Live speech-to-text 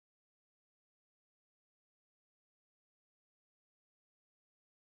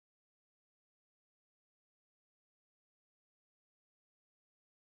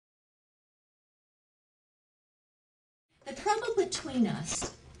The trouble between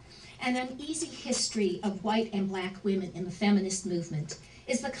us, an uneasy history of white and black women in the feminist movement,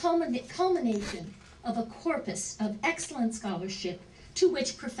 is the culmination of a corpus of excellent scholarship to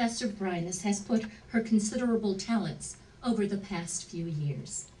which Professor Breines has put her considerable talents over the past few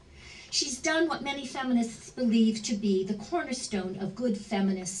years. She's done what many feminists believe to be the cornerstone of good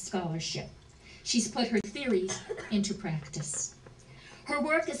feminist scholarship. She's put her theories into practice. Her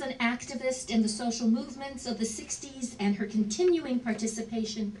work as an activist in the social movements of the 60s and her continuing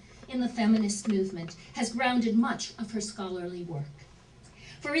participation in the feminist movement has grounded much of her scholarly work.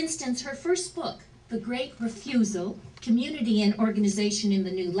 For instance, her first book, The Great Refusal, Community and Organization in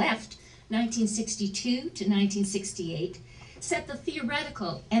the New Left, 1962 to 1968, set the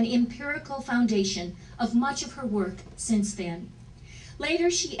theoretical and empirical foundation of much of her work since then. Later,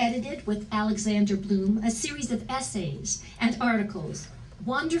 she edited with Alexander Bloom a series of essays and articles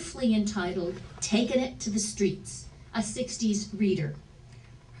wonderfully entitled Taking It to the Streets, a 60s reader.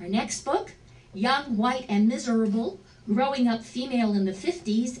 Her next book, Young, White, and Miserable, Growing Up Female in the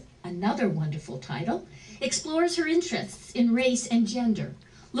 50s, another wonderful title, explores her interests in race and gender,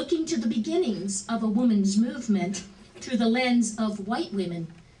 looking to the beginnings of a woman's movement through the lens of white women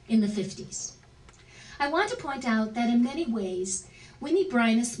in the 50s. I want to point out that in many ways, Winnie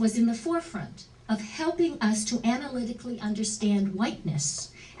Breines was in the forefront of helping us to analytically understand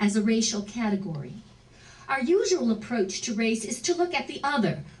whiteness as a racial category. Our usual approach to race is to look at the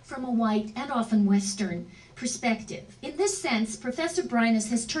other from a white and often Western perspective. In this sense, Professor Breines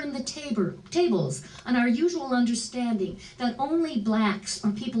has turned the tables on our usual understanding that only blacks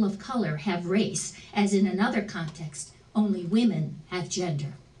or people of color have race, as in another context, only women have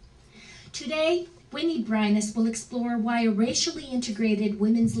gender. Today, Winnie Breines will explore why a racially integrated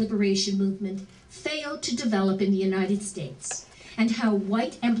women's liberation movement failed to develop in the United States, and how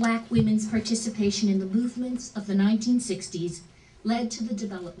white and black women's participation in the movements of the 1960s led to the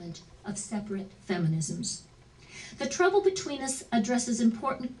development of separate feminisms. The Trouble Between Us addresses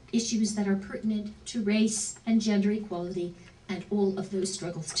important issues that are pertinent to race and gender equality and all of those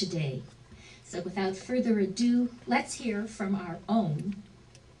struggles today. So without further ado, let's hear from our own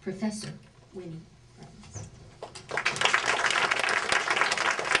Professor Winnie Breines.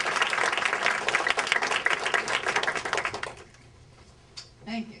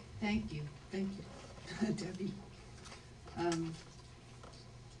 Thank you, Debbie. I'm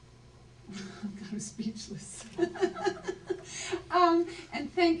kind of speechless.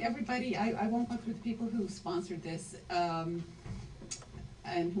 And thank everybody. I won't go through the people who sponsored this and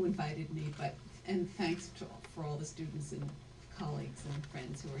who invited me, and thanks for all the students and colleagues and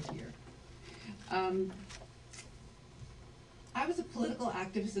friends who are here. I was a political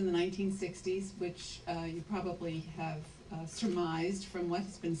activist in the 1960s, which you probably have surmised from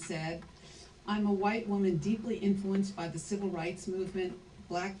what's been said. I'm a white woman deeply influenced by the civil rights movement,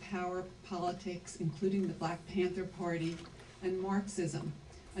 Black Power politics, including the Black Panther Party, and Marxism,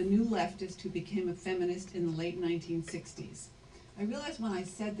 a new leftist who became a feminist in the late 1960s. I realized when I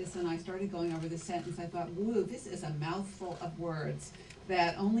said this and I started going over the sentence, I thought, woo, this is a mouthful of words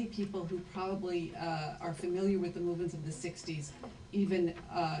that only people who probably are familiar with the movements of the 60s even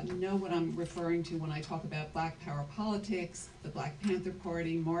know what I'm referring to when I talk about Black Power politics, the Black Panther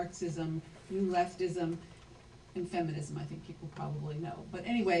Party, Marxism, New Leftism, and feminism. I think people probably know. But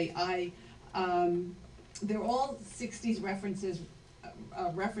anyway, they're all 60s references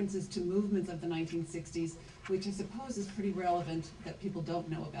to movements of the 1960s, which I suppose is pretty relevant that people don't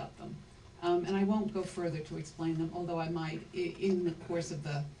know about them. And I won't go further to explain them, although I might in the course of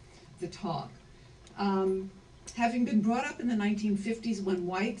the talk. Having been brought up in the 1950s when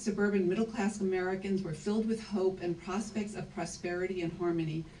white, suburban, middle-class Americans were filled with hope and prospects of prosperity and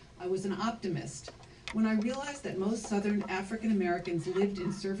harmony, I was an optimist. When I realized that most Southern African Americans lived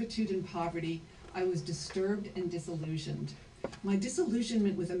in servitude and poverty, I was disturbed and disillusioned. My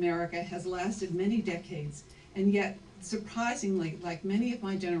disillusionment with America has lasted many decades, and yet, surprisingly, like many of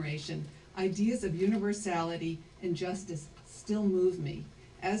my generation, ideas of universality and justice still move me,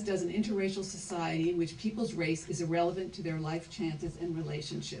 as does an interracial society in which people's race is irrelevant to their life chances and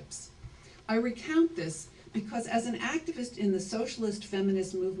relationships. I recount this because as an activist in the socialist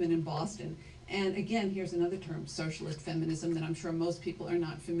feminist movement in Boston, and again, here's another term, socialist feminism, that I'm sure most people are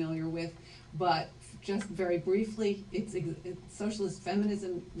not familiar with, but just very briefly, socialist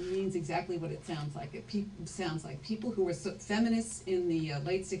feminism means exactly what it sounds like. It sounds like people who were feminists in the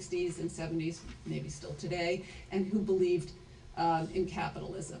late 60s and 70s, maybe still today, and who believed in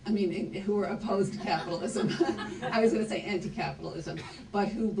capitalism. Who were opposed to capitalism. I was going to say anti-capitalism, but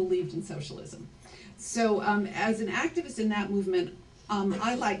who believed in socialism. So as an activist in that movement,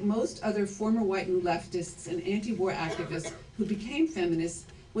 I, like most other former white new leftists and anti-war activists who became feminists,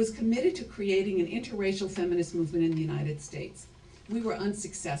 was committed to creating an interracial feminist movement in the United States. We were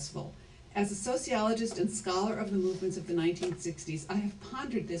unsuccessful. As a sociologist and scholar of the movements of the 1960s, I have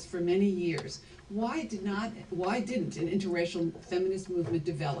pondered this for many years. Why didn't an interracial feminist movement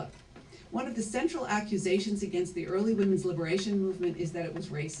develop? One of the central accusations against the early women's liberation movement is that it was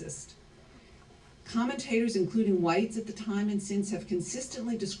racist. Commentators, including whites at the time and since, have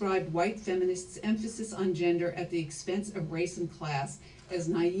consistently described white feminists' emphasis on gender at the expense of race and class as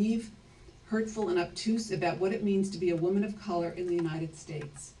naive, hurtful, and obtuse about what it means to be a woman of color in the United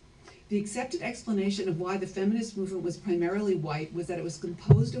States. The accepted explanation of why the feminist movement was primarily white was that it was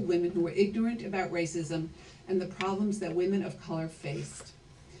composed of women who were ignorant about racism and the problems that women of color faced.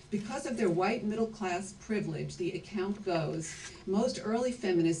 Because of their white middle-class privilege, the account goes, most early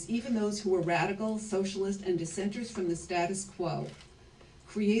feminists, even those who were radical, socialist, and dissenters from the status quo,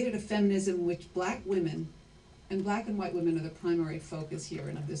 created a feminism in which black women, and black and white women are the primary focus here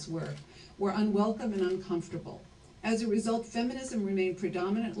and of this work, were unwelcome and uncomfortable. As a result, feminism remained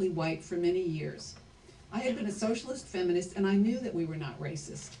predominantly white for many years. I had been a socialist feminist, and I knew that we were not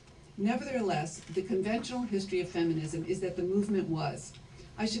racist. Nevertheless, the conventional history of feminism is that the movement was.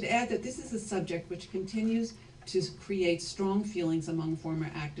 I should add that this is a subject which continues to create strong feelings among former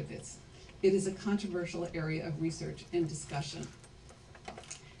activists. It is a controversial area of research and discussion.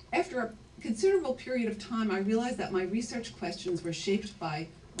 After a considerable period of time, I realized that my research questions were shaped by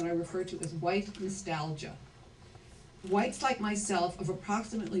what I refer to as white nostalgia. Whites like myself, of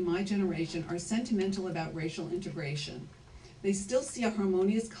approximately my generation, are sentimental about racial integration. They still see a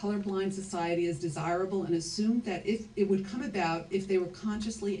harmonious, colorblind society as desirable and assumed that if it would come about if they were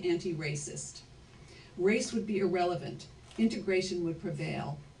consciously anti-racist. Race would be irrelevant. Integration would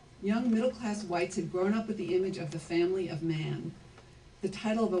prevail. Young middle-class whites had grown up with the image of the family of man, the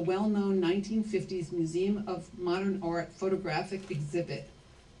title of a well-known 1950s Museum of Modern Art photographic exhibit,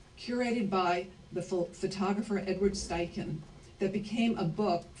 curated by the photographer Edward Steichen, that became a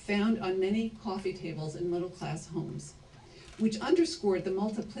book found on many coffee tables in middle-class homes, which underscored the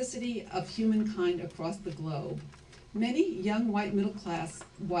multiplicity of humankind across the globe. Many young white middle-class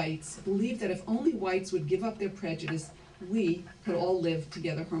whites believed that if only whites would give up their prejudice, we could all live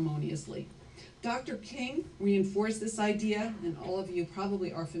together harmoniously. Dr. King reinforced this idea, and all of you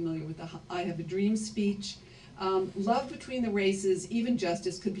probably are familiar with the I Have a Dream speech. Love between the races, even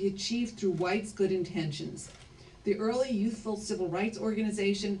justice, could be achieved through whites' good intentions. The early youthful civil rights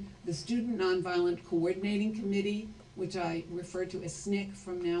organization, the Student Nonviolent Coordinating Committee, which I refer to as SNCC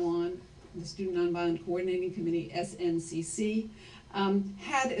from now on, the Student Nonviolent Coordinating Committee, SNCC,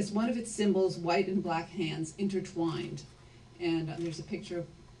 had as one of its symbols white and black hands intertwined. And there's a picture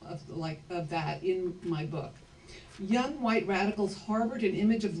of that in my book. Young white radicals harbored an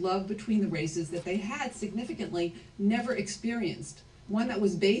image of love between the races that they had significantly never experienced, one that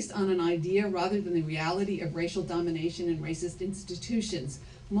was based on an idea rather than the reality of racial domination and racist institutions.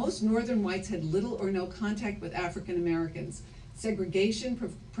 Most northern whites had little or no contact with African Americans.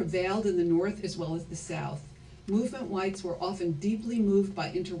 Segregation prevailed in the North as well as the South. Movement whites were often deeply moved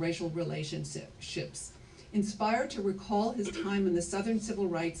by interracial relationships. Inspired to recall his time in the Southern Civil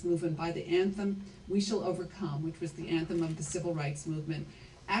Rights Movement by the anthem, "We Shall Overcome," which was the anthem of the Civil Rights Movement,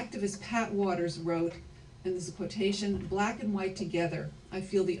 activist Pat Waters wrote, and this is a quotation, "Black and white together, I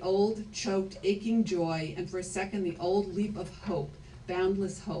feel the old, choked, aching joy, and for a second the old leap of hope,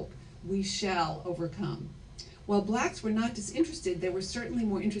 boundless hope. We shall overcome." While blacks were not disinterested, they were certainly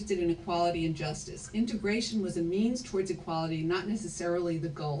more interested in equality and justice. Integration was a means towards equality, not necessarily the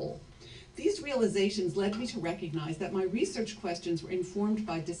goal. These realizations led me to recognize that my research questions were informed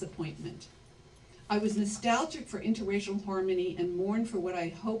by disappointment. I was nostalgic for interracial harmony and mourned for what I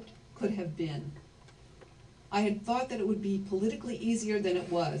hoped could have been. I had thought that it would be politically easier than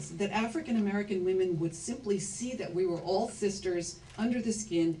it was, that African American women would simply see that we were all sisters under the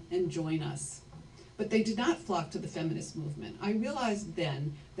skin and join us. But they did not flock to the feminist movement. I realized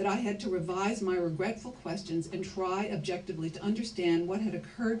then that I had to revise my regretful questions and try objectively to understand what had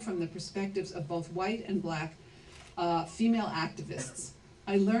occurred from the perspectives of both white and black female activists.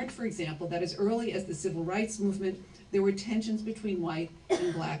 I learned, for example, that as early as the Civil Rights Movement, there were tensions between white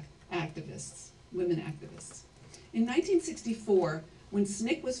and black activists, women activists. In 1964, when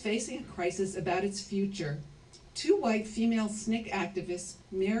SNCC was facing a crisis about its future, two white female SNCC activists,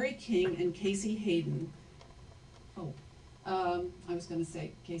 Mary King and Casey Hayden, I was going to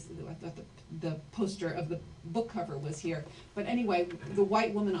say Casey, I thought the poster of the book cover was here. But anyway, the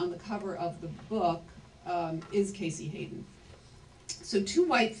white woman on the cover of the book is Casey Hayden. So two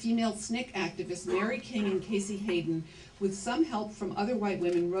white female SNCC activists, Mary King and Casey Hayden, with some help from other white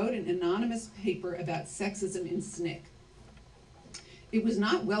women, wrote an anonymous paper about sexism in SNCC. It was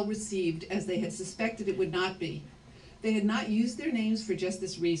not well received, as they had suspected it would not be. They had not used their names for just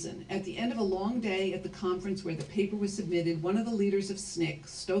this reason. At the end of a long day at the conference where the paper was submitted, one of the leaders of SNCC,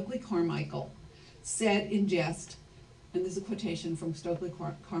 Stokely Carmichael, said in jest, and this is a quotation from Stokely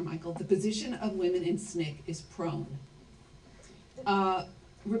Carmichael, "The position of women in SNCC is prone."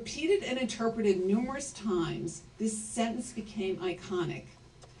 Repeated and interpreted numerous times, this sentence became iconic.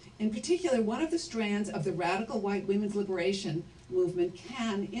 In particular, one of the strands of the radical white women's liberation movement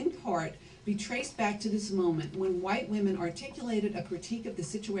can, in part, be traced back to this moment when white women articulated a critique of the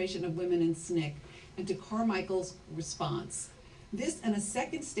situation of women in SNCC and to Carmichael's response. This and a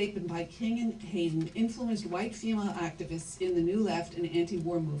second statement by King and Hayden influenced white female activists in the New Left and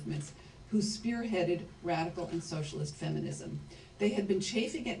anti-war movements who spearheaded radical and socialist feminism. They had been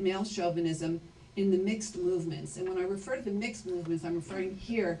chafing at male chauvinism in the mixed movements. And when I refer to the mixed movements, I'm referring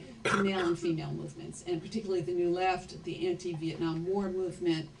here to male and female movements, and particularly the New Left, the anti-Vietnam War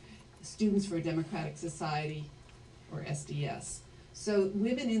movement, Students for a Democratic Society, or SDS. So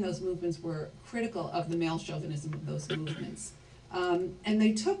women in those movements were critical of the male chauvinism of those movements. And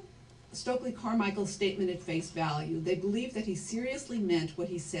they took Stokely Carmichael's statement at face value. They believed that he seriously meant what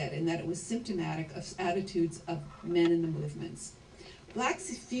he said and that it was symptomatic of attitudes of men in the movements. Black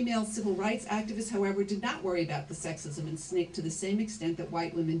female civil rights activists, however, did not worry about the sexism in SNCC to the same extent that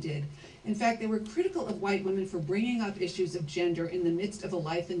white women did. In fact, they were critical of white women for bringing up issues of gender in the midst of a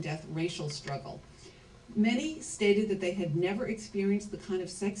life and death racial struggle. Many stated that they had never experienced the kind of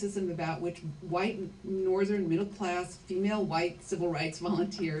sexism about which white, northern, middle-class, female white civil rights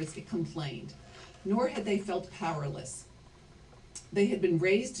volunteers complained, nor had they felt powerless. They had been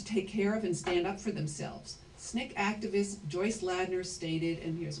raised to take care of and stand up for themselves. SNCC activist Joyce Ladner stated,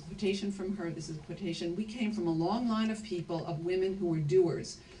 and here's a quotation from her, this is a quotation, "We came from a long line of people, of women who were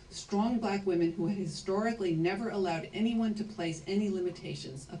doers, strong black women who had historically never allowed anyone to place any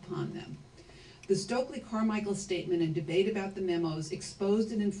limitations upon them." The Stokely Carmichael statement and debate about the memos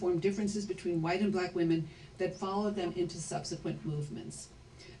exposed and informed differences between white and black women that followed them into subsequent movements.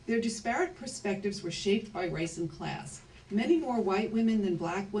 Their disparate perspectives were shaped by race and class. Many more white women than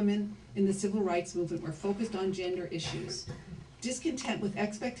black women in the civil rights movement were focused on gender issues, discontent with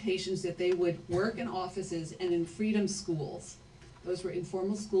expectations that they would work in offices and in freedom schools. Those were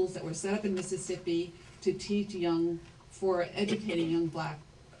informal schools that were set up in Mississippi to teach for educating young black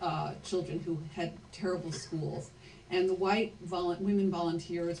children who had terrible schools. And the white women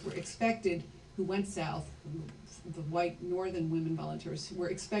volunteers were expected, who went south, the white northern women volunteers, were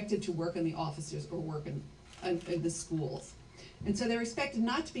expected to work in the offices or work in the schools. And so they were expected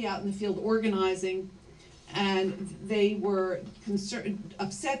not to be out in the field organizing, and they were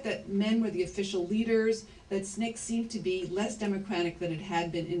upset that men were the official leaders, that SNCC seemed to be less democratic than it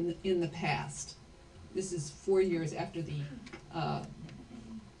had been in the past. This is 4 years after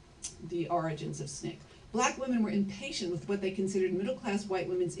the origins of SNCC. Black women were impatient with what they considered middle-class white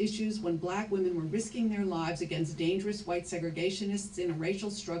women's issues when black women were risking their lives against dangerous white segregationists in a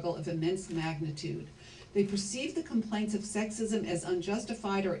racial struggle of immense magnitude. They perceived the complaints of sexism as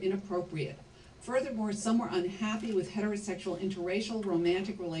unjustified or inappropriate. Furthermore, some were unhappy with heterosexual interracial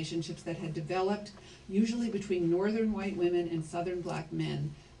romantic relationships that had developed, usually between northern white women and southern black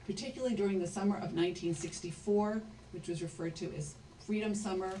men, particularly during the summer of 1964, which was referred to as Freedom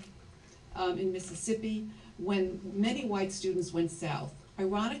Summer, in Mississippi, when many white students went south.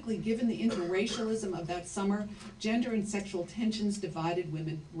 Ironically, given the interracialism of that summer, gender and sexual tensions divided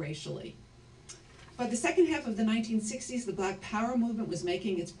women racially. By the second half of the 1960s, the Black Power movement was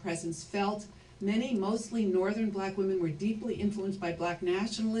making its presence felt. Many, mostly northern black women, were deeply influenced by black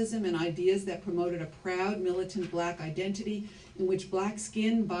nationalism and ideas that promoted a proud, militant black identity in which black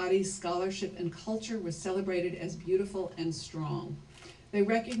skin, bodies, scholarship, and culture were celebrated as beautiful and strong. They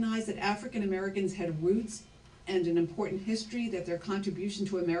recognized that African Americans had roots and an important history, that their contribution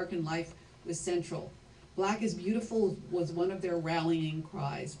to American life was central. Black is beautiful was one of their rallying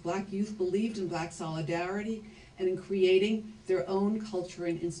cries. Black youth believed in black solidarity and in creating their own culture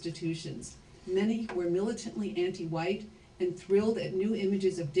and institutions. Many were militantly anti-white and thrilled at new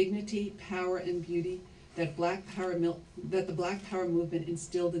images of dignity, power, and beauty that the Black Power movement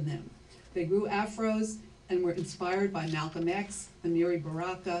instilled in them. They grew afros and were inspired by Malcolm X, Amiri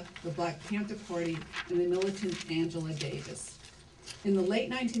Baraka, the Black Panther Party, and the militant Angela Davis. In the late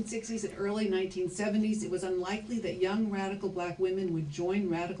 1960s and early 1970s, it was unlikely that young radical black women would join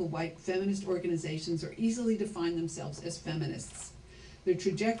radical white feminist organizations or easily define themselves as feminists. Their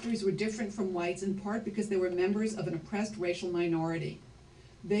trajectories were different from whites in part because they were members of an oppressed racial minority.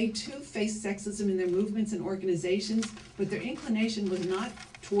 They too faced sexism in their movements and organizations, but their inclination was not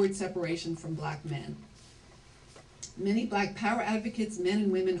toward separation from black men. Many black power advocates, men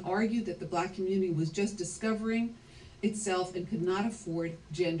and women, argued that the black community was just discovering itself and could not afford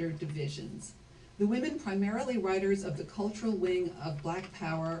gender divisions. The women, primarily writers of the cultural wing of black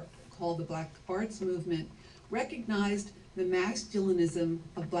power called the Black Arts Movement, recognized the masculinism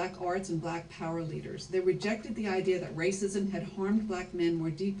of black arts and black power leaders. They rejected the idea that racism had harmed black men more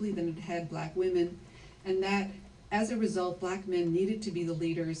deeply than it had black women, and that as a result, black men needed to be the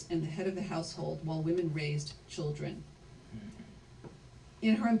leaders and the head of the household while women raised children.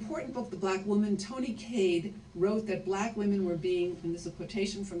 In her important book, The Black Woman, Toni Cade wrote that black women were being, and this is a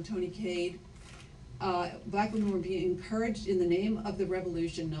quotation from Toni Cade, black women were being encouraged in the name of the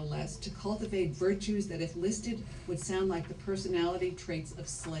revolution, no less, to cultivate virtues that, if listed, would sound like the personality traits of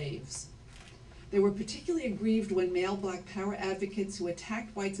slaves. They were particularly aggrieved when male black power advocates who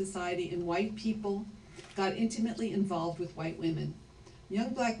attacked white society and white people got intimately involved with white women.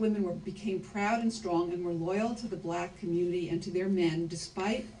 Young black women became proud and strong and were loyal to the black community and to their men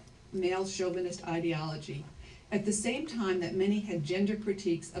despite male chauvinist ideology, at the same time that many had gender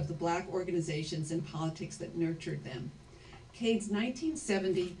critiques of the black organizations and politics that nurtured them. Cade's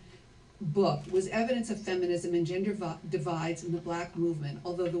 1970 book was evidence of feminism and gender divides in the black movement,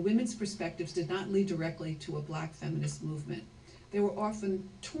 although the women's perspectives did not lead directly to a black feminist movement. They were often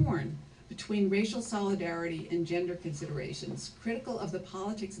torn between racial solidarity and gender considerations, critical of the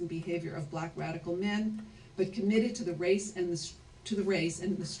politics and behavior of black radical men, but committed to the race and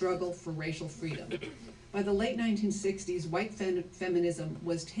the struggle for racial freedom. By the late 1960s, white feminism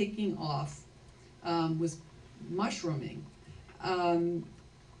was taking off, was mushrooming, and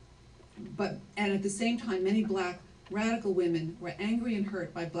at the same time, many black radical women were angry and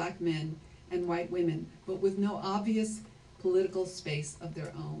hurt by black men and white women, but with no obvious political space of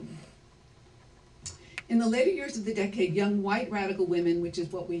their own. In the later years of the decade, young white radical women, which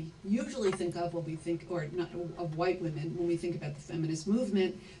is what we usually think of when we think, or not of white women, when we think about the feminist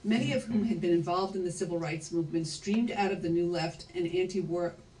movement, many of whom had been involved in the civil rights movement, streamed out of the New Left and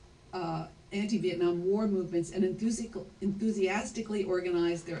anti-Vietnam War movements and enthusiastically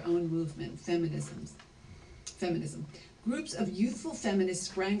organized their own movement, feminism. Groups of youthful feminists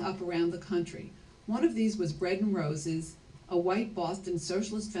sprang up around the country. One of these was Bread and Roses, a white Boston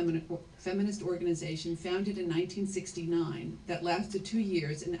socialist feminist organization founded in 1969 that lasted 2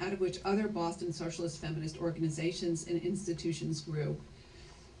 years and out of which other Boston socialist feminist organizations and institutions grew.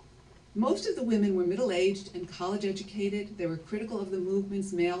 Most of the women were middle-aged and college-educated. They were critical of the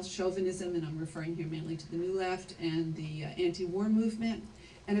movement's male chauvinism, and I'm referring here mainly to the New Left and the anti-war movement,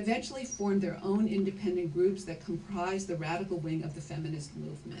 and eventually formed their own independent groups that comprised the radical wing of the feminist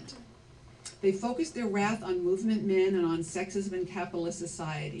movement. They focused their wrath on movement men and on sexism in capitalist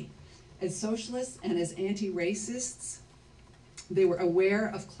society. As socialists and as anti-racists, they were aware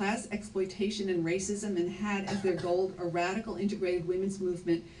of class exploitation and racism and had as their goal a radical integrated women's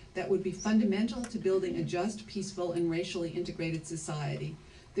movement that would be fundamental to building a just, peaceful, and racially integrated society.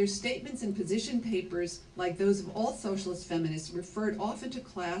 Their statements and position papers, like those of all socialist feminists, referred often to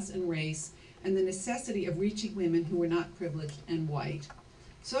class and race and the necessity of reaching women who were not privileged and white.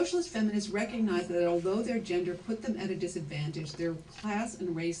 Socialist feminists recognized that although their gender put them at a disadvantage, their class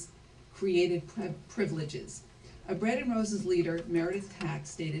and race created privileges. A Bread and Roses leader, Meredith Tack,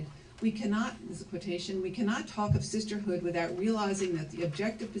 stated, "We cannot," this is a quotation, "we cannot talk of sisterhood without realizing that the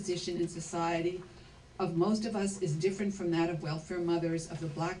objective position in society of most of us is different from that of welfare mothers, of the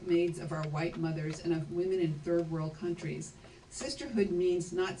black maids of our white mothers, and of women in third world countries. Sisterhood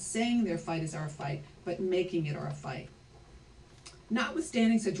means not saying their fight is our fight, but making it our fight."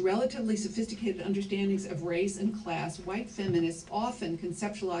 Notwithstanding such relatively sophisticated understandings of race and class, white feminists often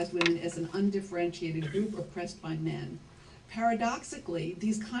conceptualized women as an undifferentiated group oppressed by men. Paradoxically,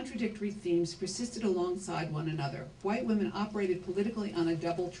 these contradictory themes persisted alongside one another. White women operated politically on a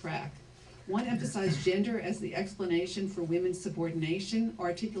double track. One emphasized gender as the explanation for women's subordination,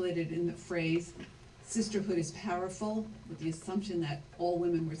 articulated in the phrase, "sisterhood is powerful," with the assumption that all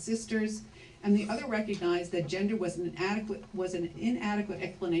women were sisters, and the other recognized that gender was an inadequate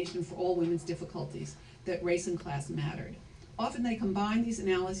explanation for all women's difficulties, that race and class mattered. Often they combined these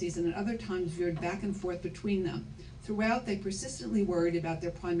analyses and at other times veered back and forth between them. Throughout, they persistently worried about their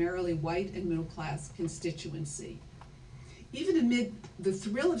primarily white and middle-class constituency. Even amid the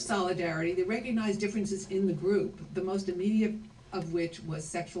thrill of solidarity, they recognized differences in the group, the most immediate of which was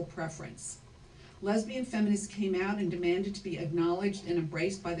sexual preference. Lesbian feminists came out and demanded to be acknowledged and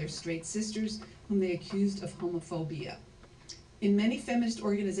embraced by their straight sisters, whom they accused of homophobia. In many feminist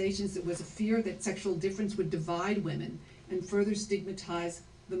organizations, there was a fear that sexual difference would divide women and further stigmatize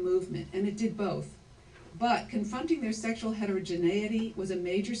the movement, and it did both. But confronting their sexual heterogeneity was a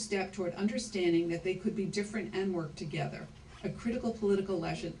major step toward understanding that they could be different and work together, a critical political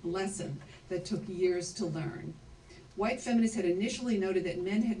lesson that took years to learn. White feminists had initially noted that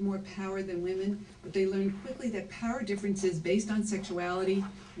men had more power than women, but they learned quickly that power differences based on sexuality,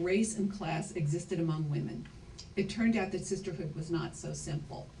 race, and class existed among women. It turned out that sisterhood was not so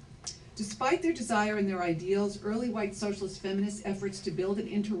simple. Despite their desire and their ideals, early white socialist feminist efforts to build an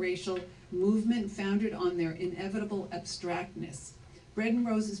interracial movement founded on their inevitable abstractness. Bread and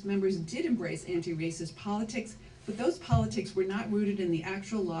Rose's members did embrace anti-racist politics, but those politics were not rooted in the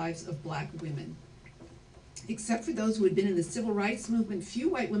actual lives of black women. Except for those who had been in the civil rights movement, few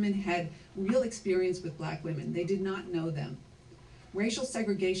white women had real experience with black women. They did not know them. Racial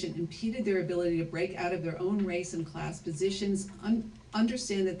segregation impeded their ability to break out of their own race and class positions,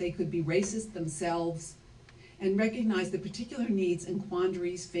 understand that they could be racist themselves, and recognize the particular needs and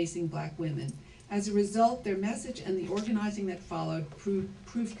quandaries facing black women. As a result, their message and the organizing that followed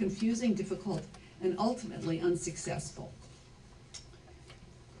proved confusing, difficult, and ultimately unsuccessful.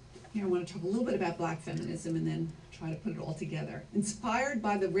 Here I want to talk a little bit about black feminism and then try to put it all together. Inspired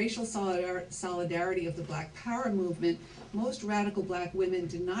by the racial solidarity of the Black Power movement, most radical black women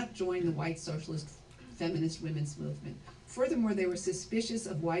did not join the white socialist feminist women's movement. Furthermore, they were suspicious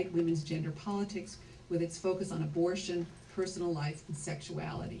of white women's gender politics with its focus on abortion, personal life, and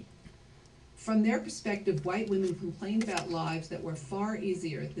sexuality. From their perspective, white women complained about lives that were far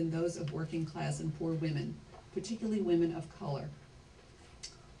easier than those of working class and poor women, particularly women of color.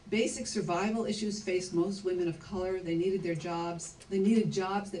 Basic survival issues faced most women of color. They needed their jobs. They needed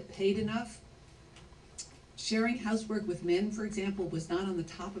jobs that paid enough. Sharing housework with men, for example, was not on the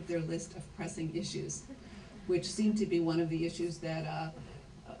top of their list of pressing issues, which seemed to be one of the issues that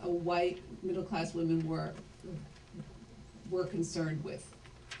white middle-class women were concerned with,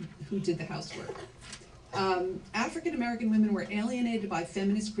 who did the housework. African American women were alienated by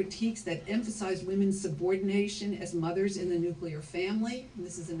feminist critiques that emphasized women's subordination as mothers in the nuclear family. And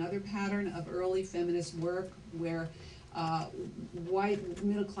this is another pattern of early feminist work where white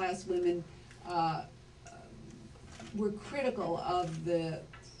middle-class women were critical of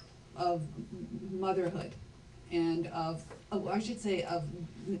motherhood and of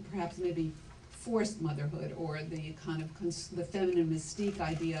perhaps maybe forced motherhood, or the kind of the feminine mystique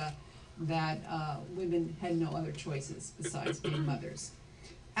idea that women had no other choices besides being mothers.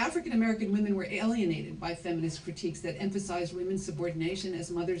 African American women were alienated by feminist critiques that emphasized women's subordination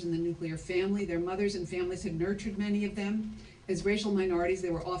as mothers in the nuclear family. Their mothers and families had nurtured many of them. As racial minorities, they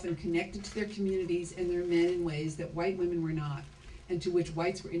were often connected to their communities and their men in ways that white women were not, and to which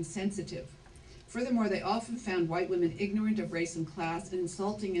whites were insensitive. Furthermore, they often found white women ignorant of race and class and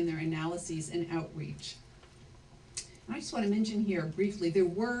insulting in their analyses and outreach. And I just want to mention here briefly, there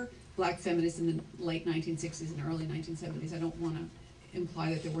were black feminists in the late 1960s and early 1970s. I don't want to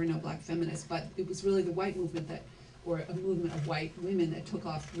imply that there were no black feminists, but it was really the white movement or a movement of white women that took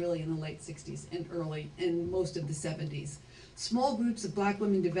off really in the late 60s and most of the 70s. Small groups of black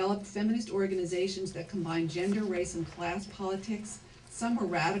women developed feminist organizations that combined gender, race, and class politics. Some were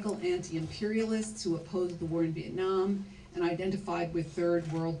radical anti-imperialists who opposed the war in Vietnam and identified with Third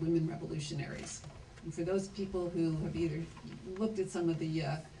World women revolutionaries. And for those people who have either looked at some of the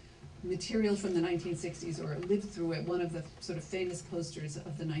materials from the 1960s or lived through it, one of the sort of famous posters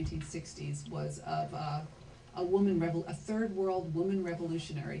of the 1960s was of a Third World woman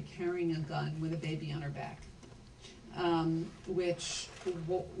revolutionary carrying a gun with a baby on her back, which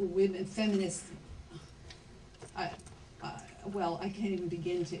women feminists, well, I can't even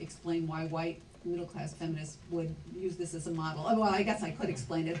begin to explain why white middle-class feminists would use this as a model. Oh, well, I guess I could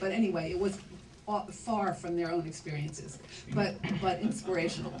explain it, but anyway, it was far from their own experiences, but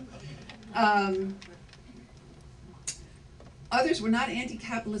inspirational. Others were not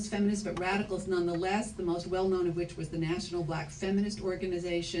anti-capitalist feminists, but radicals nonetheless, the most well-known of which was the National Black Feminist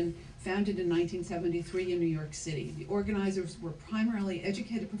Organization, founded in 1973 in New York City. The organizers were primarily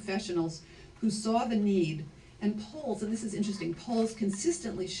educated professionals who saw the need, and polls, and this is interesting, polls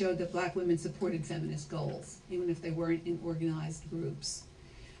consistently showed that black women supported feminist goals, even if they weren't in organized groups.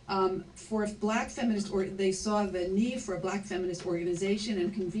 For black feminist, they saw the need for a black feminist organization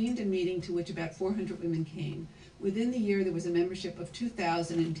and convened a meeting to which about 400 women came. Within the year, there was a membership of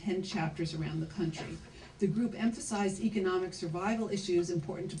 2,010 chapters around the country. The group emphasized economic survival issues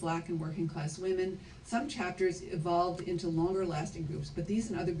important to black and working class women. Some chapters evolved into longer lasting groups, but these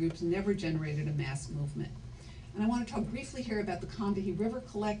and other groups never generated a mass movement. And I want to talk briefly here about the Combahee River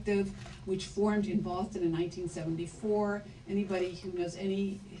Collective, which formed in Boston in 1974. Anybody who knows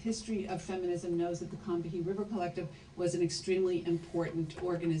any history of feminism knows that the Combahee River Collective was an extremely important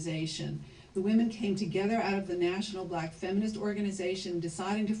organization. The women came together out of the National Black Feminist Organization,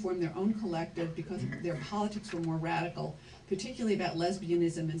 deciding to form their own collective because their politics were more radical, particularly about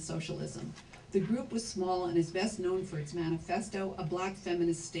lesbianism and socialism. The group was small and is best known for its manifesto, A Black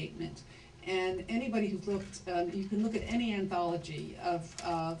Feminist Statement. And anybody who's looked, you can look at any anthology of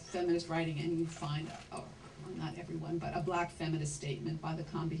feminist writing and you find, well, not everyone, but A Black Feminist Statement by the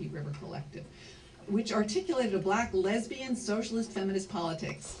Combahee River Collective, which articulated a black lesbian socialist feminist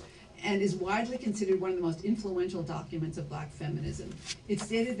politics and is widely considered one of the most influential documents of black feminism. It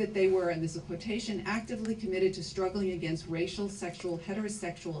stated that they were, and this is a quotation, actively committed to struggling against racial, sexual,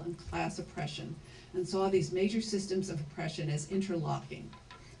 heterosexual, and class oppression, and saw these major systems of oppression as interlocking.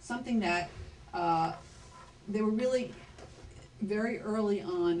 Something that they were really very early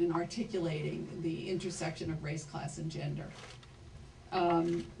on in articulating the intersection of race, class, and gender.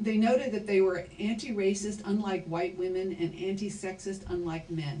 They noted that they were anti-racist, unlike white women, and anti-sexist, unlike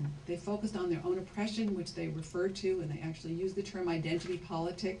men. They focused on their own oppression, which they referred to, and they actually used the term identity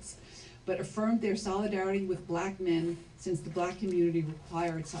politics, but affirmed their solidarity with black men since the black community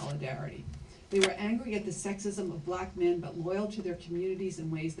required solidarity. They were angry at the sexism of black men, but loyal to their communities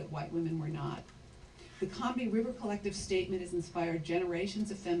in ways that white women were not. The Combahee River Collective statement has inspired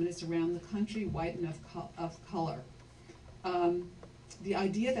generations of feminists around the country, white and of color. The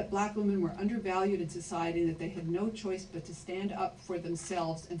idea that black women were undervalued in society and that they had no choice but to stand up for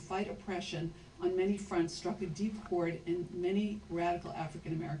themselves and fight oppression on many fronts struck a deep chord in many radical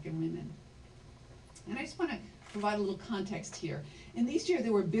African American women. And I just want to provide a little context here. In these years,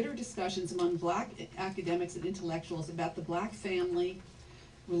 there were bitter discussions among black academics and intellectuals about the black family,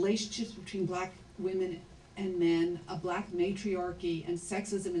 relationships between black women and men, a black matriarchy, and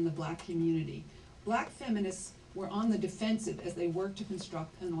sexism in the black community. Black feminists were on the defensive as they worked to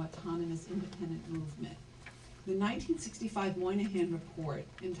construct an autonomous, independent movement. The 1965 Moynihan Report,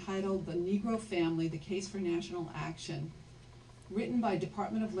 entitled The Negro Family, The Case for National Action, written by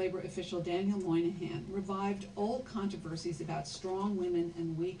Department of Labor official Daniel Moynihan, revived old controversies about strong women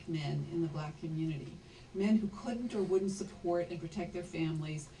and weak men in the black community. Men who couldn't or wouldn't support and protect their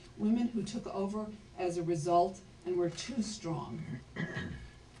families, women who took over as a result and were too strong.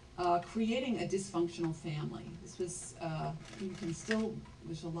 Creating a dysfunctional family. This was, you can still,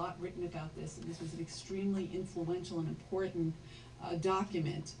 there's a lot written about this, and this was an extremely influential and important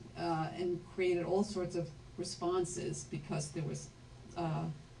document, and created all sorts of responses because there was,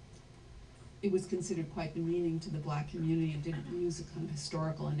 it was considered quite demeaning to the black community and didn't use a kind of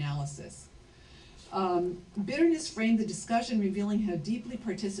historical analysis. Bitterness framed the discussion, revealing how deeply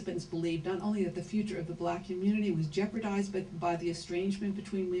participants believed not only that the future of the black community was jeopardized by the estrangement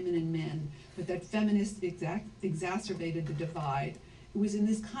between women and men, but that feminists exacerbated the divide. It was in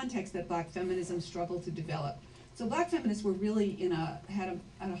this context that black feminism struggled to develop. So black feminists were really had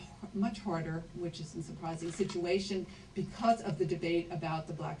a much harder, which isn't surprising, situation because of the debate about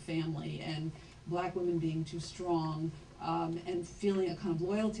the black family and black women being too strong, and feeling a kind of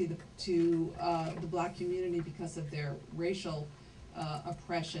loyalty to the black community because of their racial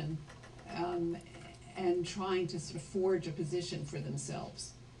oppression, and trying to sort of forge a position for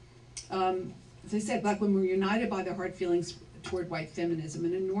themselves. As I said, black women were united by their hard feelings toward white feminism.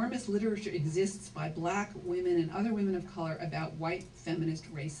 An enormous literature exists by black women and other women of color about white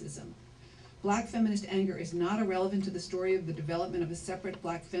feminist racism. Black feminist anger is not irrelevant to the story of the development of a separate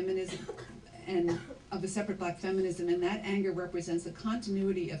black feminism, and that anger represents the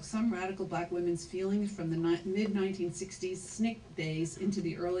continuity of some radical black women's feelings from the mid-1960s SNCC days into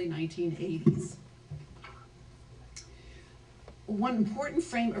the early 1980s. One important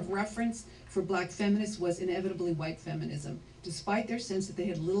frame of reference for black feminists was inevitably white feminism. Despite their sense that they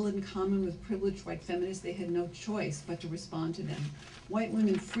had little in common with privileged white feminists, they had no choice but to respond to them. White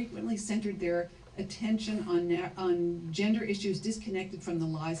women frequently centered their attention on gender issues disconnected from the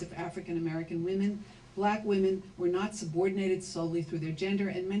lives of African American women. Black women were not subordinated solely through their gender,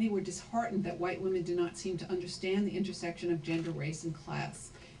 and many were disheartened that white women do not seem to understand the intersection of gender, race, and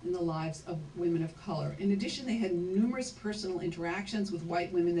class in the lives of women of color. In addition, they had numerous personal interactions with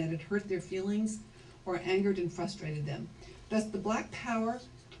white women that had hurt their feelings or angered and frustrated them. Thus, the Black Power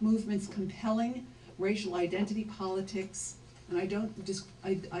movement's compelling racial identity politics, and I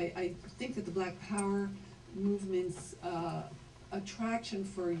think that the Black Power movement's attraction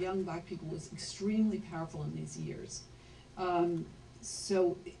for young black people was extremely powerful in these years.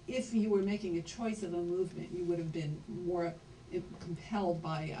 So if you were making a choice of a movement, you would have been more compelled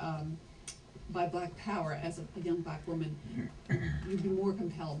by by black power as a young black woman, you'd be more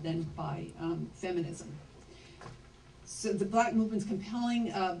compelled than by feminism. So the black movement's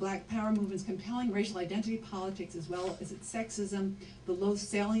compelling, black power movement's compelling racial identity politics, as well as its sexism, the low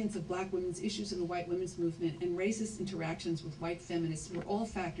salience of black women's issues in the white women's movement, and racist interactions with white feminists were all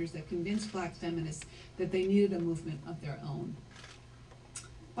factors that convinced black feminists that they needed a movement of their own.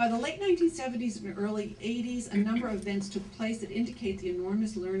 By the late 1970s and early 80s, a number of events took place that indicate the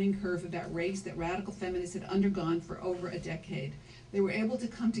enormous learning curve about race that radical feminists had undergone for over a decade. They were able to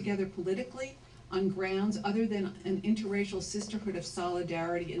come together politically on grounds other than an interracial sisterhood of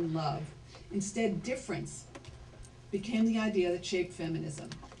solidarity and love. Instead, difference became the idea that shaped feminism.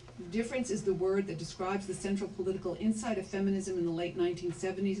 Difference is the word that describes the central political insight of feminism in the late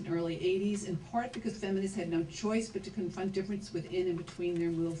 1970s and early 80s, in part because feminists had no choice but to confront difference within and between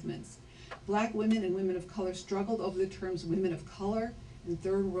their movements. Black women and women of color struggled over the terms women of color and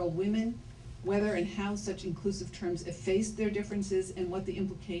third world women, whether and how such inclusive terms effaced their differences and what the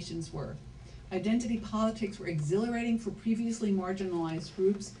implications were. Identity politics were exhilarating for previously marginalized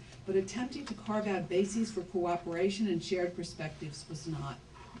groups, but attempting to carve out bases for cooperation and shared perspectives was not.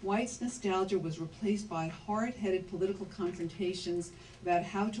 White's nostalgia was replaced by hard-headed political confrontations about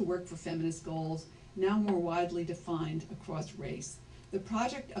how to work for feminist goals, now more widely defined across race. The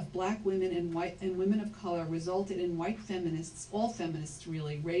project of black women and women of color resulted in white feminists, all feminists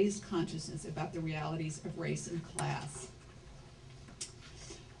really, raised consciousness about the realities of race and class.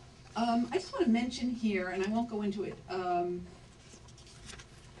 I just want to mention here, and I won't go into it,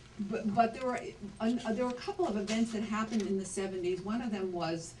 but there were a couple of events that happened in the 70s. One of them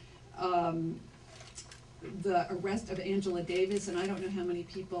was the arrest of Angela Davis, and I don't know how many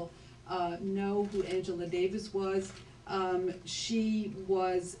people know who Angela Davis was. She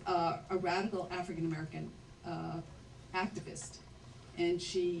was a radical African-American activist, and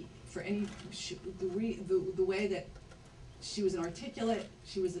the way that she was an articulate,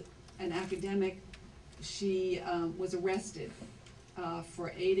 she was an academic, she was arrested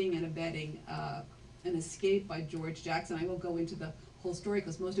for aiding and abetting an escape by George Jackson. I won't go into the whole story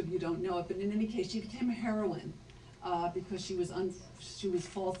because most of you don't know it, but in any case, she became a heroine because she was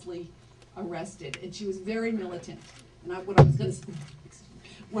falsely arrested, and she was very militant. And what I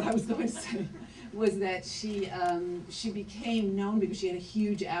was going to say was that she became known because she had a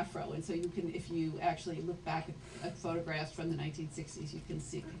huge afro, and so you can, if you actually look back at photographs from the 1960s, you can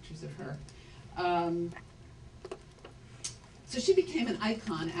see pictures of her. So she became an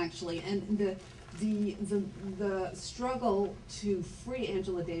icon, actually, and the struggle to free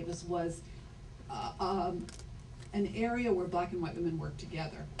Angela Davis was an area where black and white women worked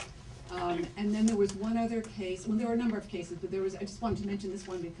together. And then there was one other case, well, there were a number of cases, but I just wanted to mention this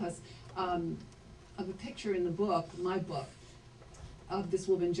one because of a picture in the book, my book, of this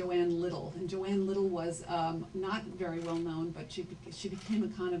woman, Joanne Little. And Joanne Little was not very well known, but she became a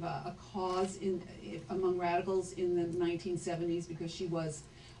kind of a cause among radicals in the 1970s because she was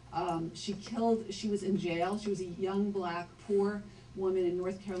in jail. She was a young black poor woman in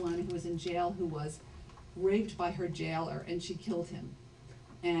North Carolina who was in jail, who was raped by her jailer, and she killed him.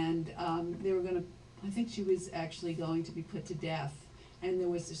 And they were I think she was actually going to be put to death. And there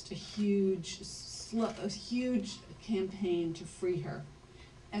was just a huge campaign to free her.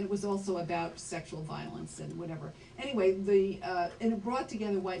 And it was also about sexual violence and whatever. Anyway, and it brought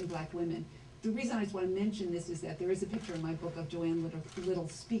together white and black women. The reason I just want to mention this is that there is a picture in my book of Joanne Little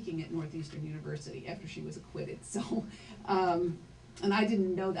speaking at Northeastern University after she was acquitted. So, and I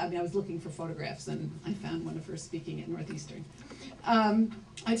didn't know that. I mean, I was looking for photographs and I found one of her speaking at Northeastern. I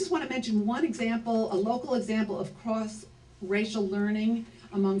just want to mention one example, a local example of cross-racial learning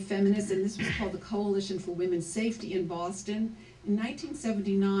among feminists, and this was called the Coalition for Women's Safety in Boston. In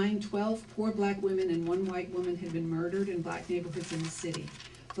 1979, 12 poor black women and 1 white woman had been murdered in black neighborhoods in the city.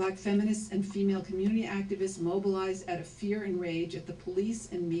 Black feminists and female community activists mobilized out of fear and rage at the police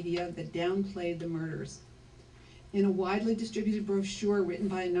and media that downplayed the murders. In a widely distributed brochure written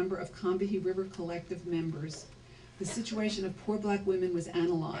by a number of Combahee River Collective members, the situation of poor black women was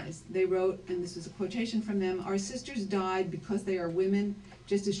analyzed. They wrote, and this is a quotation from them, "Our sisters died because they are women,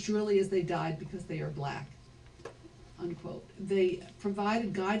 just as surely as they died because they are black." Unquote. They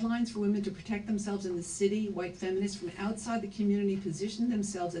provided guidelines for women to protect themselves in the city. White feminists from outside the community positioned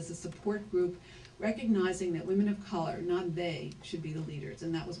themselves as a support group, recognizing that women of color, not they, should be the leaders.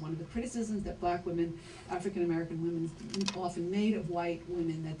 And that was one of the criticisms that black women, African American women, often made of white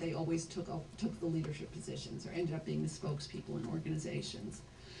women, that they always took the leadership positions or ended up being the spokespeople in organizations.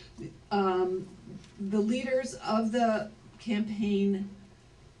 The leaders of the campaign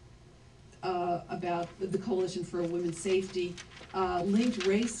about the Coalition for Women's Safety, linked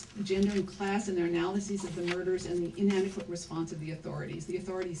race, gender, and class in their analyses of the murders and the inadequate response of the authorities. The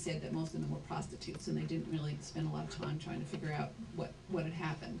authorities said that most of them were prostitutes, and they didn't really spend a lot of time trying to figure out what had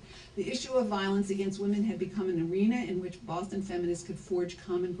happened. The issue of violence against women had become an arena in which Boston feminists could forge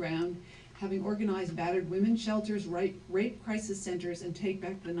common ground, having organized battered women's shelters, rape crisis centers, and take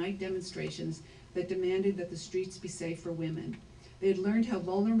back the night demonstrations that demanded that the streets be safe for women. They had learned how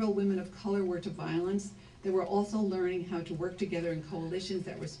vulnerable women of color were to violence. They were also learning how to work together in coalitions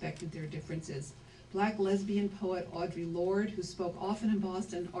that respected their differences. Black lesbian poet Audre Lorde, who spoke often in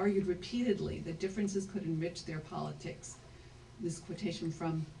Boston, argued repeatedly that differences could enrich their politics. This quotation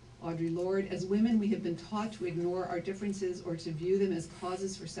from Audre Lorde: "As women, we have been taught to ignore our differences or to view them as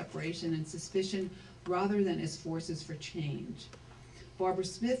causes for separation and suspicion rather than as forces for change." Barbara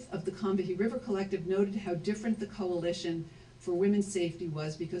Smith of the Combahee River Collective noted how different the Coalition for Women's Safety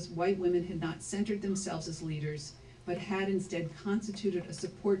was because white women had not centered themselves as leaders, but had instead constituted a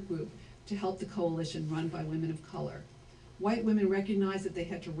support group to help the coalition run by women of color. White women recognized that they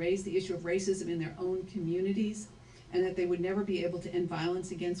had to raise the issue of racism in their own communities, and that they would never be able to end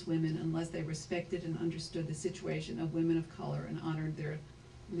violence against women unless they respected and understood the situation of women of color and honored their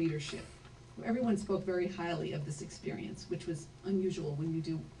leadership. Everyone spoke very highly of this experience, which was unusual when you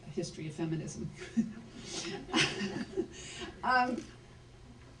do a history of feminism.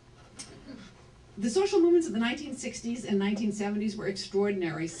 The social movements of the 1960s and 1970s were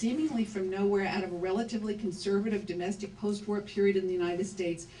extraordinary. Seemingly from nowhere, out of a relatively conservative domestic post-war period in the United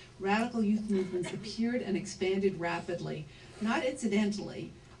States, radical youth movements appeared and expanded rapidly. Not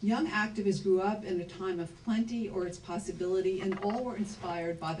incidentally, young activists grew up in a time of plenty or its possibility, and all were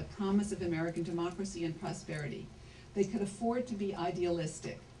inspired by the promise of American democracy and prosperity. They could afford to be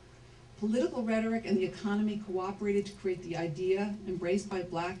idealistic. Political rhetoric and the economy cooperated to create the idea, embraced by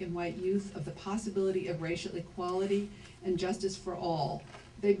black and white youth, of the possibility of racial equality and justice for all.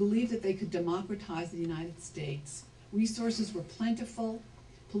 They believed that they could democratize the United States. Resources were plentiful,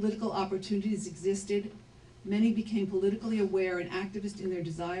 political opportunities existed. Many became politically aware and activist in their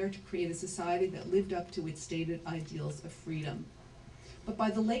desire to create a society that lived up to its stated ideals of freedom. But by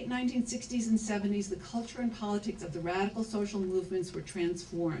the late 1960s and 70s, the culture and politics of the radical social movements were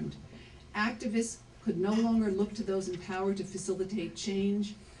transformed. Activists could no longer look to those in power to facilitate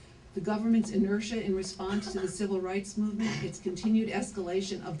change. The government's inertia in response to the civil rights movement, its continued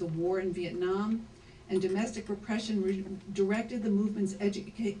escalation of the war in Vietnam, and domestic repression directed at the movements,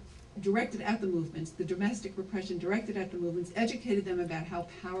 educated them about how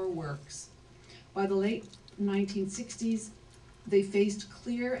power works. By the late 1960s, they faced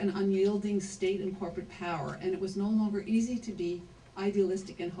clear and unyielding state and corporate power, and it was no longer easy to be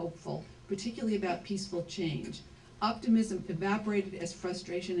idealistic and hopeful, particularly about peaceful change. Optimism evaporated as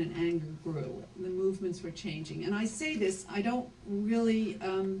frustration and anger grew. The movements were changing. And I say this, I don't really,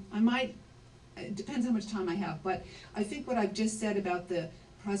 it depends how much time I have, but I think what I've just said about the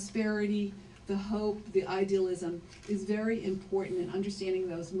prosperity, the hope, the idealism is very important in understanding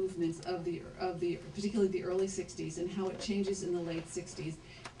those movements of the particularly the early 60s and how it changes in the late 60s.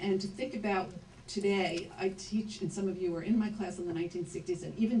 And to think about today, I teach, and some of you were in my class in the 1960s,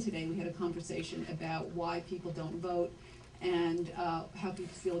 and even today we had a conversation about why people don't vote and how people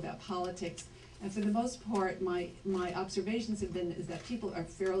feel about politics. And for the most part, my observations have been is that people are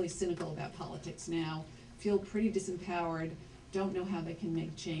fairly cynical about politics now, feel pretty disempowered, don't know how they can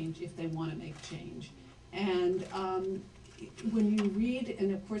make change if they want to make change. And when you read,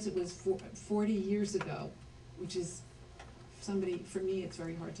 and of course it was 40 years ago, which is for me, it's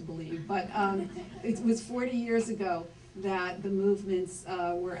very hard to believe, but it was 40 years ago that the movements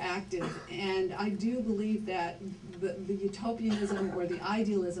were active, and I do believe that the utopianism or the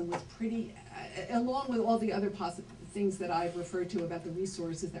idealism was pretty, along with all the other things that I've referred to about the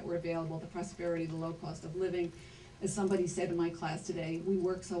resources that were available, the prosperity, the low cost of living. As somebody said in my class today, we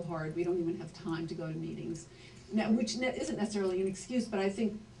work so hard, we don't even have time to go to meetings. Now, which isn't necessarily an excuse, but I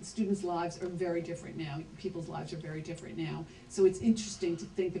think students' lives are very different now. People's lives are very different now. So it's interesting to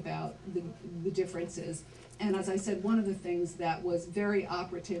think about the differences. And as I said, one of the things that was very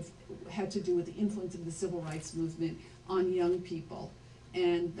operative had to do with the influence of the civil rights movement on young people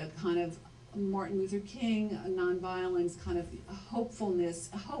and the kind of Martin Luther King, nonviolence, kind of hopefulness.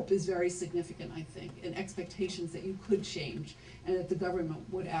 Hope is very significant, I think, and expectations that you could change and that the government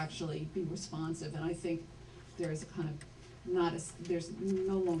would actually be responsive. And I think there's a kind of there's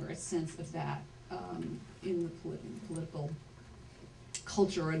no longer a sense of that in the political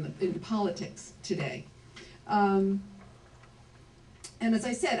culture or in politics today. And as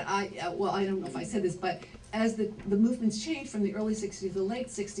I said, I don't know if I said this, but as the movements changed from the early 60s to the late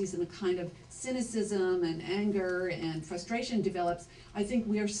 60s and a kind of cynicism and anger and frustration develops, I think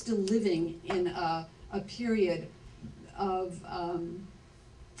we are still living in a period of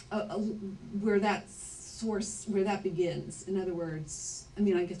where that begins. In other words, I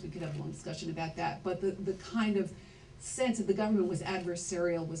mean, I guess we could have a long discussion about that, but the kind of sense that the government was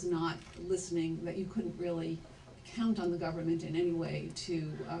adversarial, was not listening, that you couldn't really count on the government in any way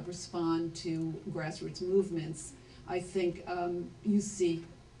to respond to grassroots movements, I think you see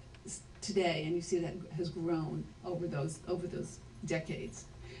today, and you see that has grown over those decades.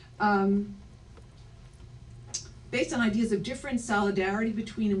 Based on ideas of difference, solidarity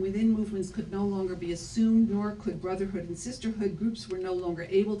between and within movements could no longer be assumed, nor could brotherhood and sisterhood. Groups were no longer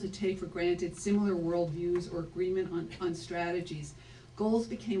able to take for granted similar worldviews or agreement on strategies. Goals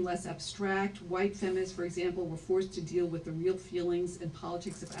became less abstract. White feminists, for example, were forced to deal with the real feelings and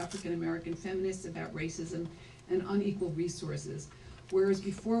politics of African American feminists about racism and unequal resources. Whereas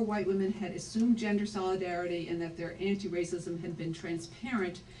before, white women had assumed gender solidarity and that their anti-racism had been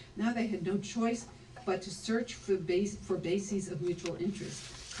transparent, now they had no choice but to search for bases of mutual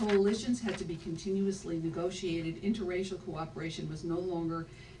interest. Coalitions had to be continuously negotiated. Interracial cooperation was no longer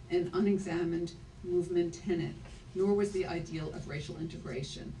an unexamined movement tenet, nor was the ideal of racial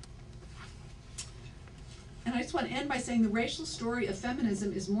integration. And I just want to end by saying the racial story of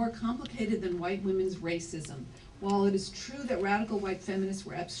feminism is more complicated than white women's racism. While it is true that radical white feminists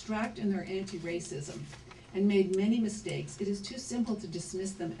were abstract in their anti-racism and made many mistakes, it is too simple to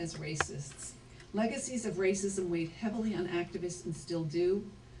dismiss them as racists. Legacies of racism weighed heavily on activists and still do.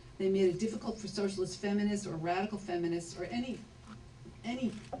 They made it difficult for socialist feminists or radical feminists or any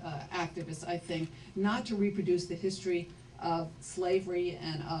activists, I think, not to reproduce the history of slavery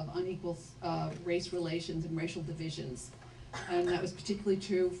and of unequal race relations and racial divisions. And that was particularly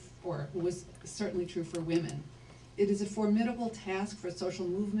true, or was certainly true for women. It is a formidable task for a social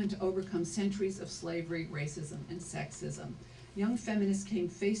movement to overcome centuries of slavery, racism, and sexism. Young feminists came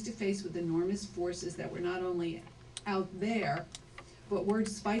face to face with enormous forces that were not only out there, but were,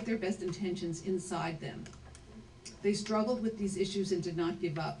 despite their best intentions, inside them. They struggled with these issues and did not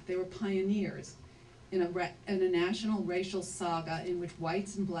give up. They were pioneers in a national racial saga in which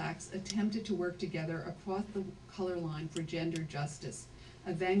whites and blacks attempted to work together across the color line for gender justice,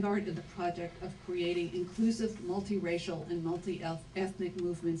 a vanguard in the project of creating inclusive, multiracial, and multi-ethnic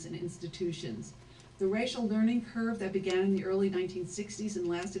movements and institutions. The racial learning curve that began in the early 1960s and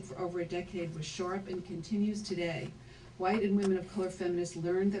lasted for over a decade was sharp and continues today. White and women of color feminists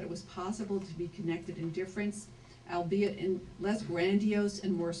learned that it was possible to be connected in difference, albeit in less grandiose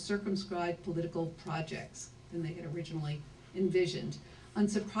and more circumscribed political projects than they had originally envisioned.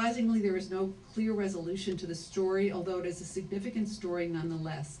 Unsurprisingly, there is no clear resolution to the story, although it is a significant story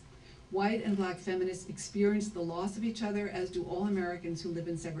nonetheless. White and black feminists experienced the loss of each other, as do all Americans who live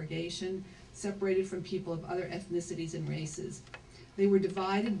in segregation, separated from people of other ethnicities and races. They were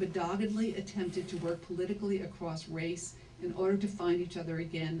divided but doggedly attempted to work politically across race in order to find each other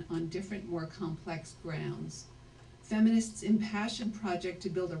again on different, more complex grounds. Feminists' impassioned project to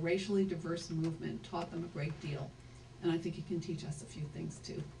build a racially diverse movement taught them a great deal, and I think it can teach us a few things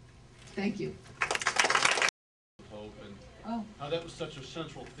too. Thank you. Hope and how that was such a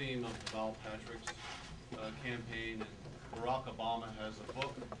central theme of Val Patrick's campaign, and Barack Obama has a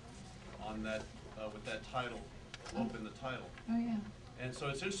book on that with that title, Hope in the title. Oh yeah. And so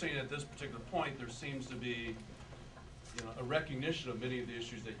it's interesting at this particular point there seems to be, a recognition of many of the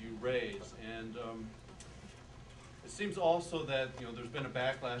issues that you raise, and it seems also that there's been a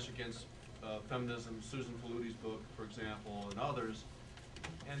backlash against feminism, Susan Faluti's book, for example, and others.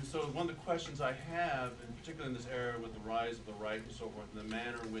 And so one of the questions I have, and particularly in this era with the rise of the right and so forth, and the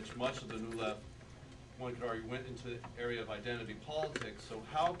manner in which much of the New Left, one could argue, went into the area of identity politics. So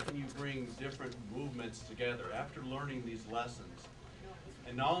how can you bring different movements together after learning these lessons,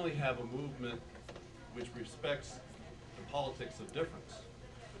 and not only have a movement which respects the politics of difference,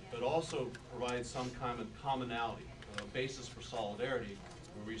 but also provides some kind of commonality, a basis for solidarity,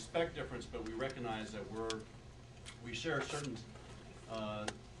 where we respect difference, but we recognize that we share certain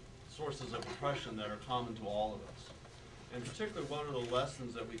sources of oppression that are common to all of us. In particular, what are the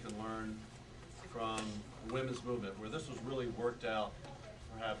lessons that we can learn from the women's movement, where this was really worked out,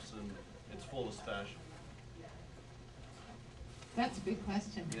 perhaps in its fullest fashion? That's a big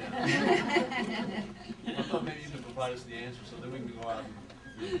question. Yeah. I thought maybe you could provide us the answer so that we can go out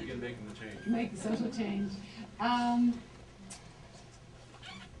and begin making the change. Make social change.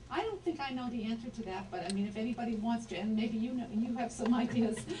 I don't think I know the answer to that, but I mean, if anybody wants to, and maybe you have some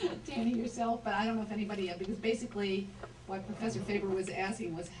ideas, Danny, yourself, but I don't know if anybody, because basically what Professor Faber was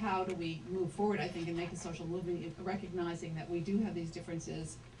asking was how do we move forward, I think, and make a social movement, recognizing that we do have these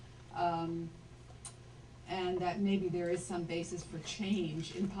differences, and that maybe there is some basis for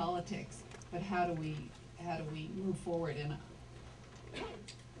change in politics, but how do we move forward? And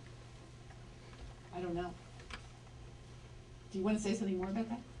I don't know. Do you want to say something more about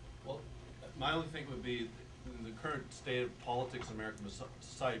that? Well, my only thing would be, in the current state of politics in American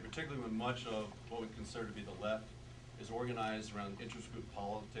society, particularly when much of what we consider to be the left is organized around interest group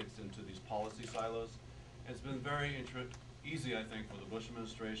politics into these policy silos, it's been very easy, I think, for the Bush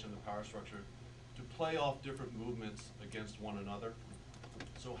administration, the power structure, to play off different movements against one another.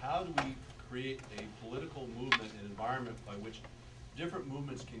 So how do we create a political movement and environment by which different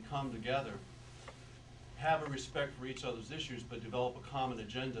movements can come together, have a respect for each other's issues, but develop a common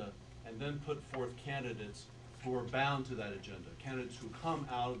agenda, and then put forth candidates who are bound to that agenda, candidates who come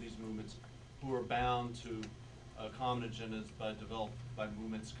out of these movements who are bound to common agendas developed by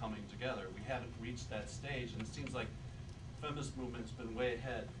movements coming together. We haven't reached that stage, and it seems like the feminist movement's been way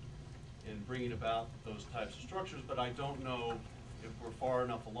ahead in bringing about those types of structures, but I don't know if we're far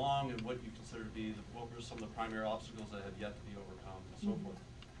enough along and what you consider to be, what were some of the primary obstacles that have yet to be overcome and so forth.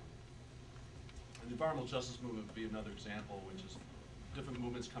 And the environmental justice movement would be another example, which is different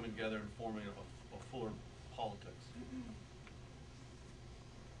movements coming together and forming a fuller politics.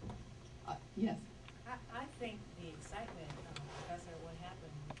 Yes. I think the excitement, Professor, what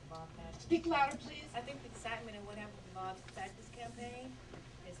happened with the Bob Patches. Speak louder, please. I think the excitement of what happened with the Bob Patches campaign,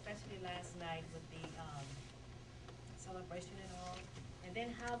 especially last night with the celebration and all, and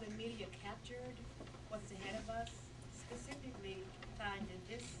then how the media captured what's ahead of us, specifically tied to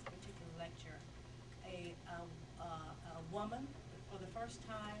this particular lecture, a woman for the first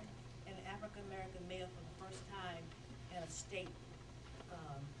time, an African-American male for the first time in a state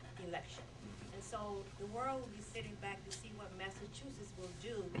election. And so the world will be sitting back to see what Massachusetts will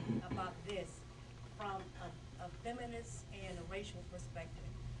do about this from a feminist and a racial perspective.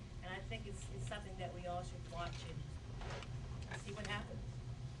 And I think it's something that we all should watch and see what happens,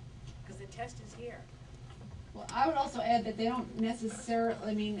 because the test is here. Well, I would also add that they don't necessarily,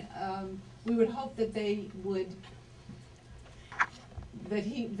 I mean, we would hope that they would, that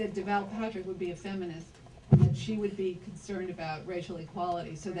Deval Patrick would be a feminist, that she would be concerned about racial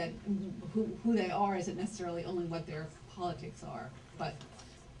equality, so that who they are isn't necessarily only what their politics are, but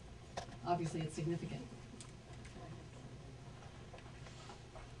obviously it's significant.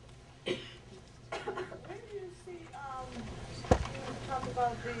 Where do you see, you talk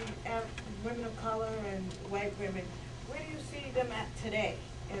about the women of color and white women, where do you see them at today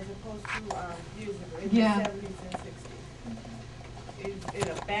as opposed to years ago, in the 70s and 60s? Is it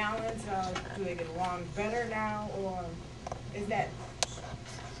a balance, do they get along better now, or is that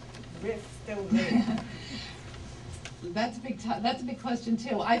rift still there? That's a big question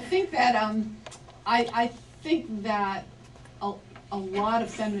too. I think that I think that a lot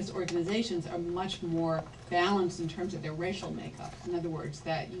of feminist organizations are much more balanced in terms of their racial makeup. In other words,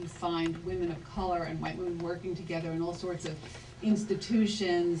 that you find women of color and white women working together in all sorts of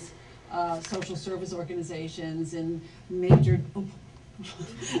institutions, social service organizations, and major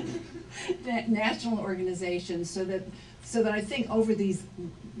national organizations, so that I think over these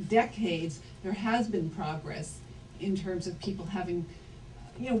decades there has been progress in terms of people having,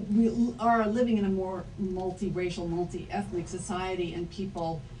 you know, we are living in a more multiracial, multi-ethnic society, and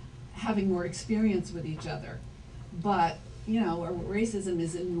people having more experience with each other. But, you know, racism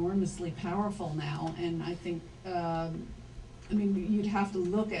is enormously powerful now, and I think, I mean, you'd have to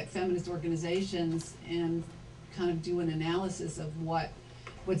look at feminist organizations and kind of do an analysis of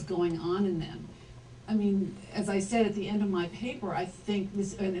what's going on in them. I mean, as I said at the end of my paper, I think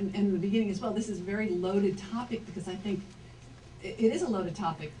this, and in the beginning as well, this is a very loaded topic, because I think it is a loaded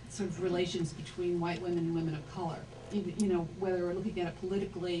topic, sort of relations between white women and women of color. You know, whether we're looking at it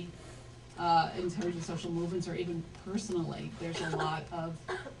politically, in terms of social movements, or even personally, there's a lot of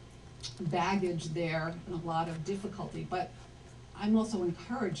baggage there and a lot of difficulty. But I'm also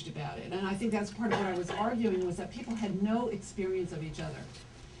encouraged about it, and I think that's part of what I was arguing, was that people had no experience of each other,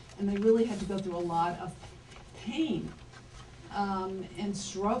 and they really had to go through a lot of pain and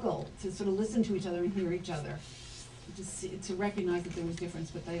struggle to sort of listen to each other and hear each other, to recognize that there was difference,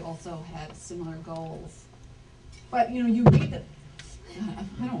 but they also had similar goals. But, you know, you read the, I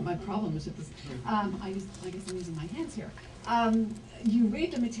don't know what my problem is with this. I guess I'm using my hands here. You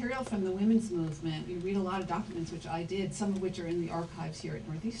read the material from the women's movement, you read a lot of documents, which I did, some of which are in the archives here at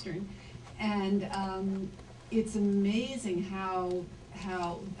Northeastern, and it's amazing how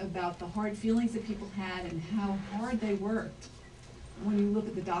about the hard feelings that people had and how hard they worked when you look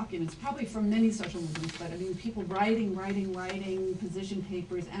at the documents, probably from many social movements, but I mean, people writing position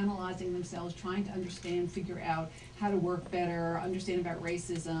papers, analyzing themselves, trying to understand, figure out how to work better, understand about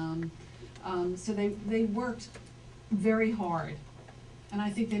racism. So they worked very hard, and I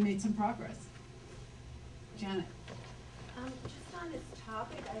think they made some progress. Janet. Just on this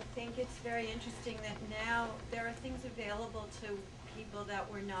topic, I think it's very interesting that now there are things available to people that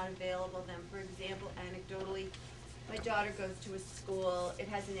were not available then. For example, anecdotally, my daughter goes to a school, it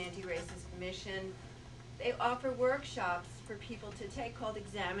has an anti-racist mission. They offer workshops for people to take called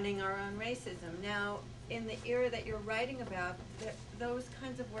Examining Our Own Racism. Now, in the era that you're writing about, those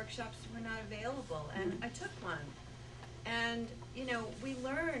kinds of workshops were not available, and I took one. And, you know, we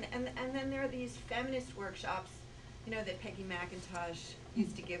learn, and then there are these feminist workshops, you know, that Peggy McIntosh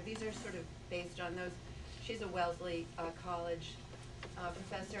used to give. These are sort of based on those. She's a Wellesley College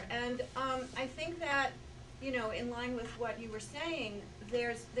professor. And I think that, you know, in line with what you were saying,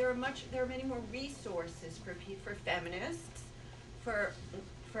 there are many more resources for feminists, for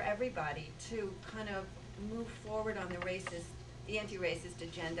everybody to kind of move forward on the anti-racist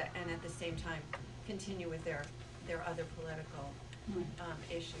agenda, and at the same time continue with their other political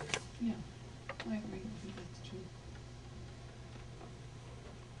issues. Yeah, I agree. I think that's true.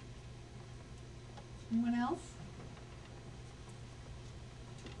 Anyone else?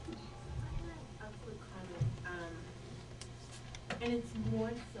 A quick comment, and it's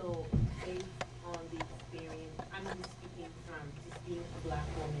more so based on the experience. I'm just speaking from just being a Black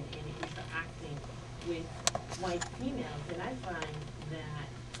woman and interacting with white females, and I find that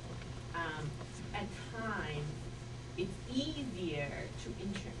at times it's easier to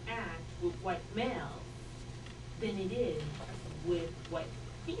interact with white males than it is with white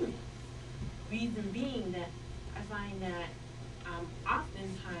females. Reason being that I find that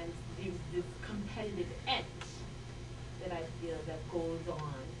oftentimes there's this competitive edge that I feel that goes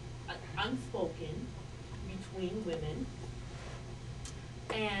on unspoken between women.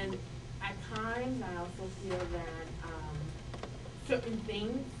 And at times I also feel that certain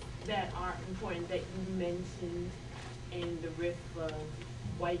things that are important that you mentioned in the rift of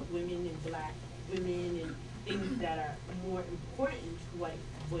white women and Black women and things that are more important to white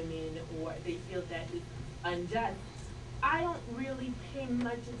women, or they feel that it's unjust, I don't really pay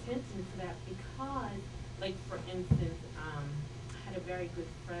much attention to that because, like, for instance, I had a very good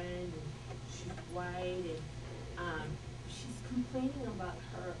friend, and she's white, and she's complaining about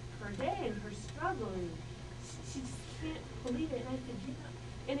her day and her struggle, and she just can't believe it. And I said, you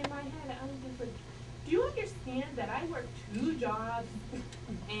know, and in my head, I was just like, do you understand that I work 2 jobs,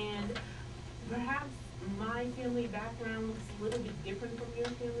 and perhaps my family background looks a little bit different from your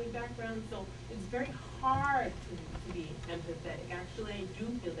family background, so it's very hard to be empathetic. Actually, I do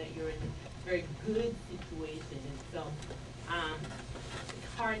feel that you're in a very good situation, and so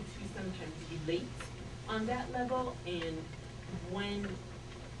it's hard to sometimes relate on that level, and when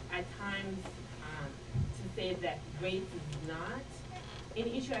at times to say that race is not an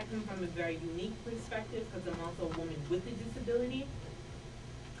issue, I come from a very unique perspective because I'm also a woman with a disability.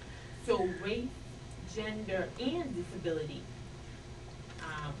 So race, gender, and disability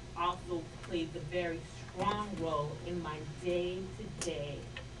also plays a very strong role in my day-to-day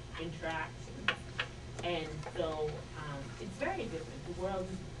interactions. And so it's very different. The world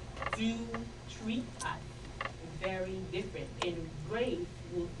do treat us very different, and race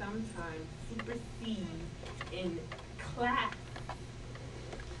will sometimes supersede, in class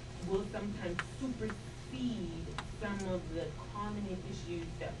will sometimes supersede some of the common issues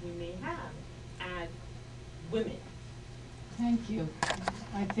that we may have as women. Thank you.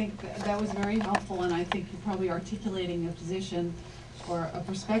 I think that was very helpful, and I think you're probably articulating a position or a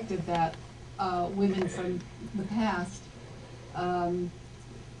perspective that women from the past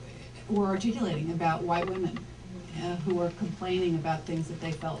were articulating about white women who were complaining about things that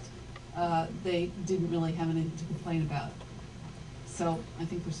they felt they didn't really have anything to complain about. So I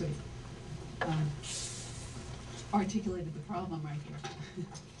think we're sort of articulated the problem right here.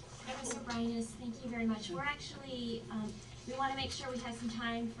 Professor Breines, thank you very much. We're actually, we want to make sure we have some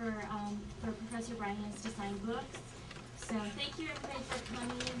time for Professor Breines to sign books. So thank you everybody for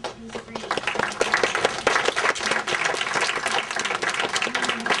coming.